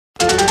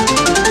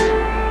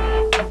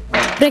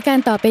รายการ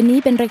ต่อไปนี้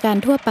เป็นรายการ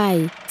ทั่วไป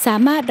สา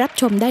มารถรับ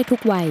ชมได้ทุก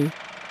วัย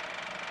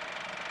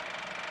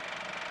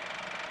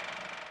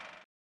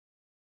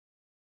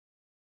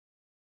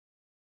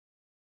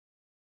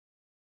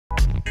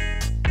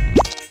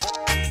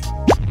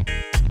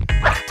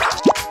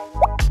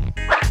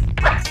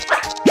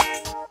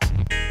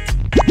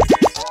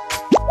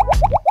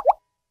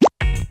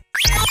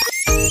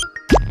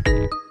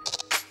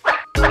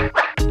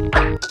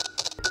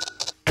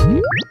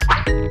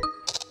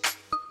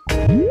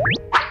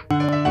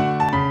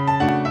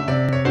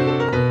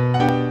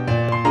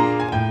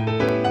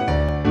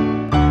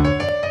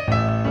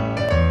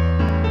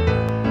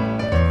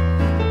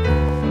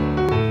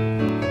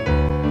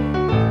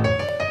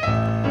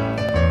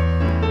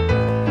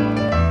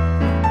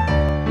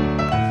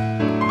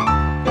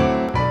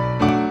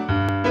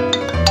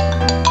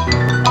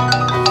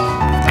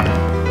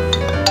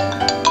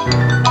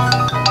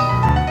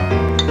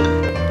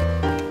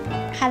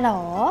ฮัลโหล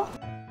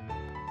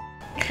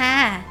ค่ะ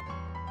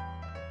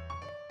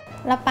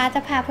แล้วป้าจะ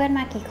พาเพื่อนม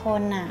ากี่ค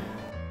นน่ะ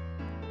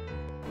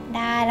ไ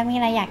ด้แล้วมี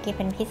อะไรอยากกินเ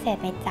ป็นพิเศษ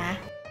ไหมจ๊ะ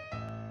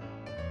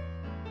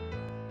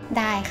ไ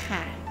ด้ค่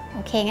ะโอ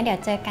เคงั้นเดี๋ย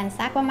วเจอกัน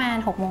สักประมาณ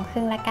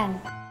18:30แล้วกัน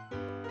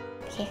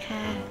โอเคค่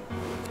ะ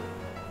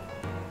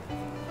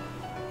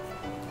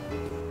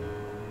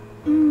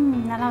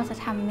แล้วเราจะ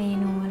ทำเม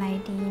นูอะไร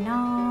ดีเน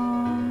า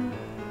ะ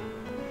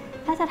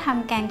ถ้าจะท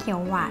ำแกงเขีย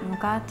วหวานมัน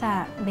ก็จะ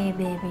เบ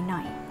ไปห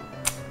น่อย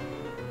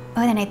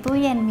แต่ในตู้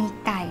เย็นมี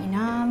ไก่เน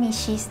าะมี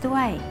ชีสด้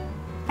วย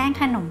แป้ง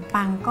ขนม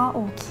ปังก็โอ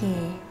เค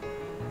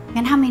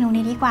งั้นทำเมนู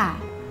นี้ดีกว่า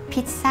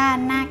พิซซ่า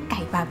หน้าไก่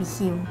บาร์บี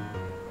คิว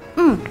โอ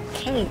เค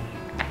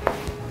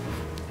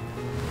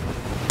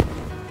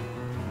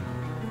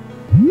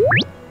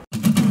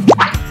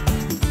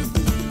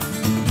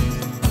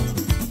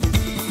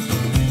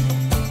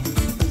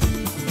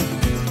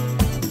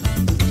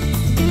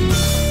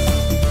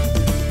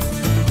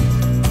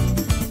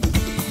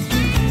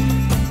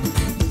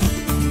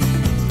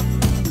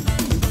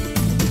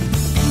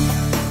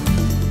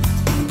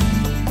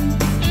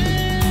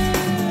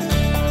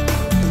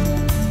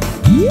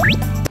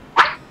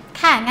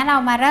ค่ะงั้นเรา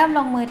มาเริ่มล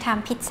งมือท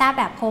ำพิซซ่า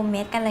แบบโฮมเม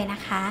ดกันเลยน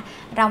ะคะ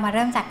เรามาเ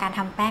ริ่มจากการท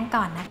ำแป้ง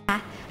ก่อนนะคะ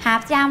ฮาล์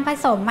ฟยำผ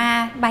สมมา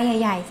ใบ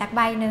ใหญ่ๆสักใ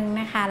บหนึ่ง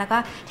นะคะแล้วก็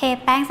เท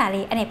แป้งสา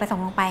ลีอเนกประสง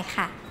ค์ลงไป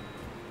ค่ะ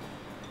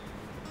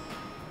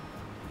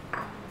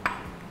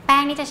แป้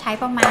งนี่จะใช้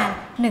ประมาณ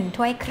1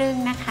 ถ้วยครึ่ง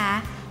นะคะ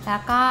แล้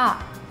วก็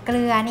เก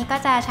ลือนี่ก็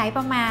จะใช้ป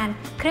ระมาณ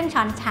ครึ่ง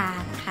ช้อนชา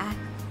นะคะ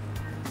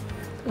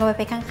โรยไ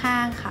ปข้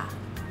างๆค่ะ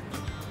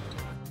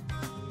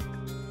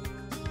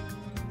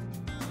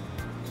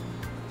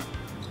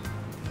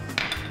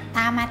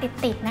ตามมา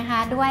ติดๆนะคะ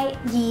ด้วย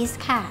ยีส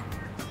ต์ค่ะ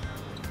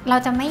เรา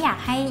จะไม่อยาก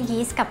ให้ยี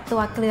สต์กับตั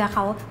วเกลือเข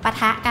าปะ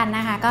ทะกันน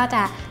ะคะก็จ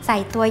ะใส่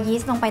ตัวยี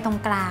สต์ลงไปตรง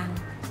กลาง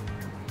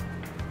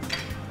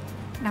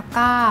แล้ว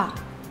ก็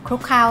คลุ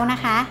กเคล้านะ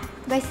คะ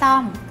ด้วยซ่อ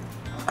ม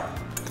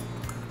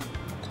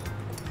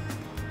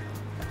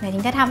เดี๋ยว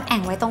นิ้งจะทำแอ่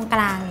งไว้ตรงก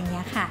ลางอย่างเ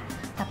งี้ยค่ะ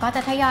แล้วก็จ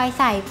ะทยอย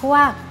ใส่พว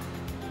ก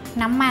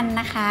น้ำมัน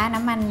นะคะ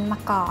น้ำมันมะ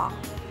กอก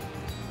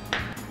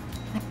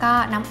แล้วก็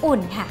น้ำอุ่น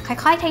ค่ะ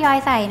ค่อยๆทยอย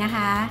ใส่นะค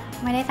ะ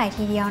ไม่ได้ใส่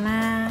ทีเดียวนะ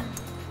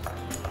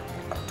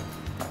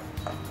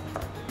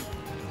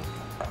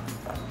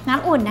น้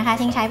ำอุ่นนะคะ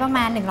ทิ้งใช้ประม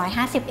าณ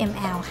150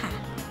 ml ค่ะ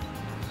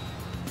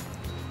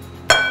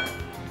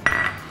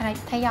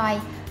ทยอย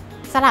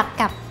สลับ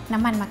กับน้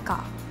ำมันมะก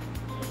อก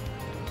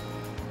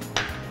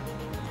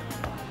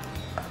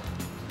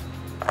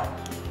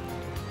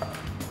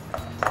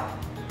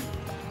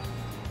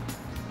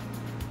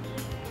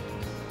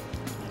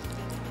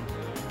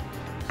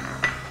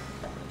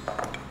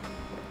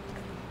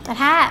แต่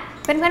ถ้า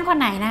เพื่อนๆคน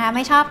ไหนนะคะไ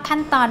ม่ชอบขั้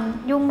นตอน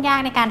ยุ่งยาก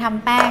ในการท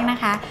ำแป้งนะ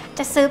คะจ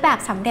ะซื้อแบบ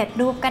สำเร็จ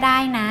รูปก็ได้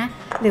นะ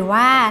หรือ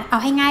ว่าเอา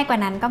ให้ง่ายกว่า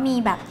นั้นก็มี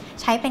แบบ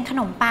ใช้เป็นข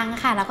นมปัง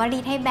ค่ะแล้วก็รี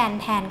ดให้แบน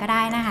แทนก็ไ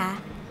ด้นะคะ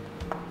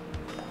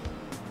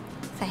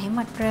ใส่ให้ห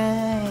มดเล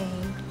ย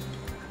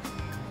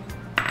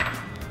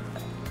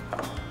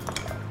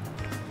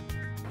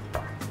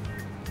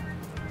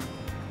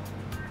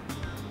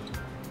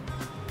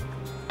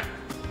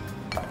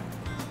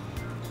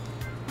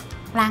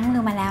ล้างมื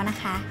อมาแล้วนะ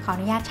คะขออ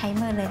นุญาตใช้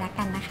มือเลยละ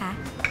กันนะคะ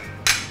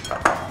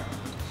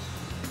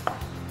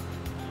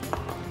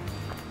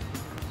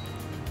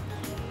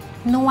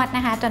นวดน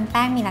ะคะจนแ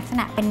ป้งมีลักษ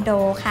ณะเป็นโด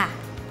ค่ะ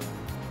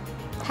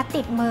ถ้า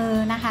ติดมือ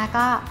นะคะ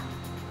ก็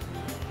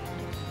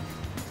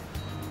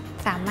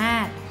สามา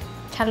รถ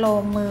ชโล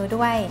มมือ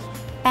ด้วย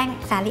แป้ง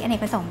สาลีอเน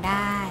กประสงค์ไ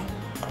ด้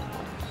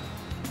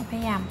พ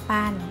ยายาม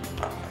ปั้น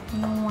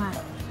นวด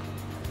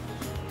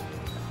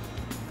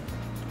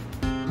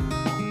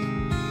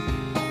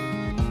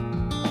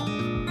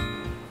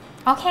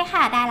โอเค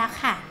ค่ะได้แล้ว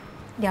ค่ะ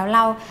เดี๋ยวเร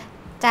า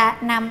จะ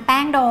นำแป้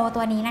งโด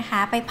ตัวนี้นะคะ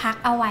ไปพัก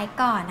เอาไว้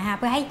ก่อนนะคะเ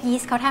พื่อให้ยี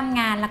สต์เขาทำ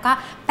งานแล้วก็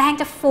แป้ง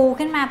จะฟู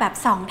ขึ้นมาแบบ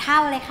2 เท่า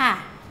เลยค่ะ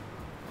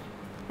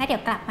แล้วเดี๋ย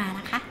วกลับมา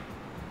นะคะ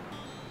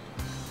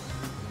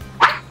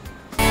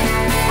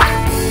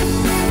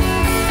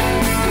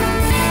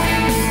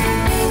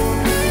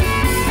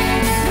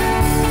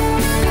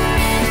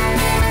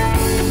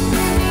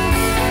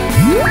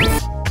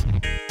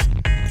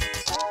ค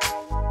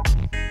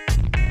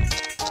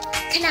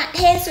ณะเท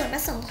ส่วนผ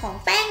สมของ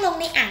แป้งลง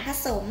ในอ่างผ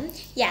สม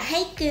อย่าให้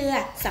เกลือ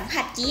สัม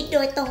ผัสยีสต์โด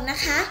ยตรงนะ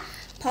คะ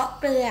เพราะ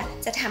เกลือ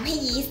จะทำให้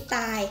ยีสต์ต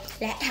าย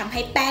และทำใ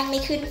ห้แป้งไม่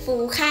ขึ้นฟู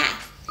ค่ะ